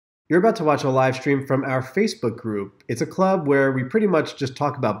You're about to watch a live stream from our Facebook group. It's a club where we pretty much just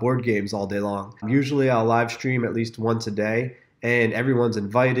talk about board games all day long. Usually I'll live stream at least once a day, and everyone's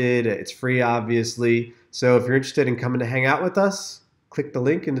invited. It's free, obviously. So if you're interested in coming to hang out with us, click the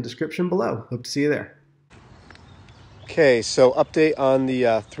link in the description below. Hope to see you there. Okay, so update on the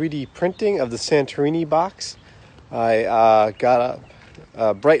 3D printing of the Santorini box. I got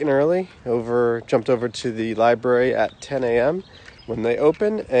up bright and early, jumped over to the library at 10 a.m. when they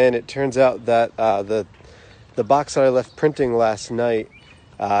open, and it turns out that the box that I left printing last night,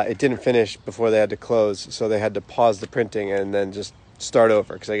 it didn't finish before they had to close, so they had to pause the printing and then just start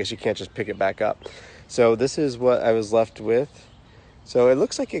over, because I guess you can't just pick it back up. So this is what I was left with. So it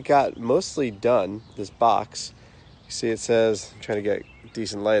looks like it got mostly done, this box. You see it says, I'm trying to get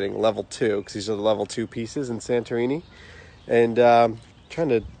decent lighting, level 2, because these are the level 2 pieces in Santorini. And trying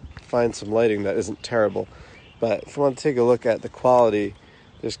to find some lighting that isn't terrible. But if you want to take a look at the quality,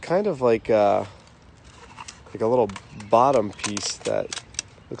 there's kind of like a little bottom piece that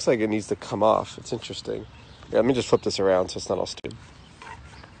looks like it needs to come off. It's interesting. Yeah, let me just flip this around so it's not all stupid.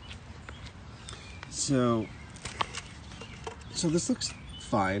 So this looks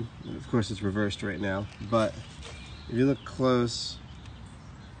fine. Of course, it's reversed right now. But if you look close,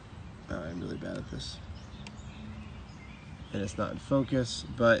 I'm really bad at this. And it's not in focus,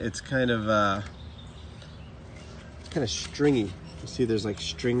 but it's kind of stringy. You see there's like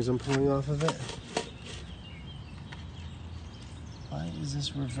strings I'm pulling off of it. Why is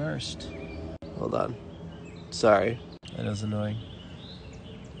this reversed? Hold on. Sorry. That is annoying.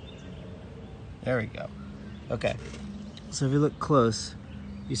 There we go. Okay. So if you look close,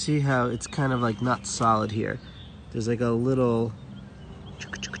 you see how it's kind of like not solid here. There's like a little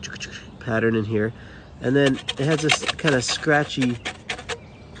pattern in here. And then it has this kind of scratchy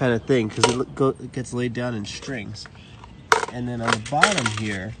kind of thing because it gets laid down in strings. And then on the bottom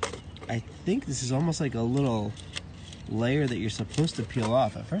here, I think this is almost like a little layer that you're supposed to peel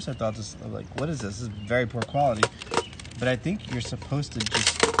off. At first I thought this, like, what is this? This is very poor quality. But I think you're supposed to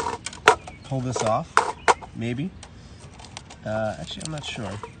just pull this off, maybe. Actually, I'm not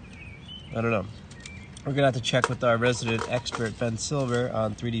sure. I don't know. We're gonna have to check with our resident expert, Ben Silver,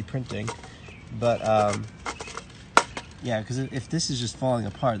 on 3D printing. But, yeah, because if this is just falling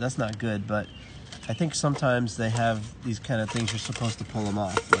apart, that's not good. But I think sometimes they have these kind of things you're supposed to pull them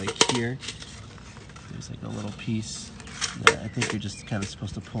off. Like here, there's like a little piece that I think you're just kind of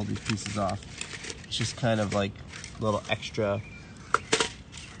supposed to pull these pieces off. It's just kind of like a little extra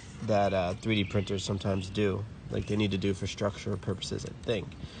that 3D printers sometimes do. Like they need to do for structural purposes, I think.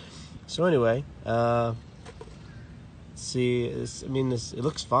 So anyway, see, it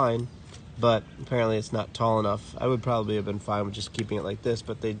looks fine. But apparently it's not tall enough. I would probably have been fine with just keeping it like this,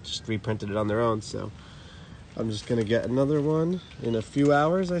 but they just reprinted it on their own, so I'm just gonna get another one in a few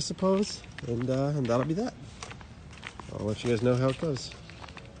hours, I suppose, and that'll be that. I'll let you guys know how it goes.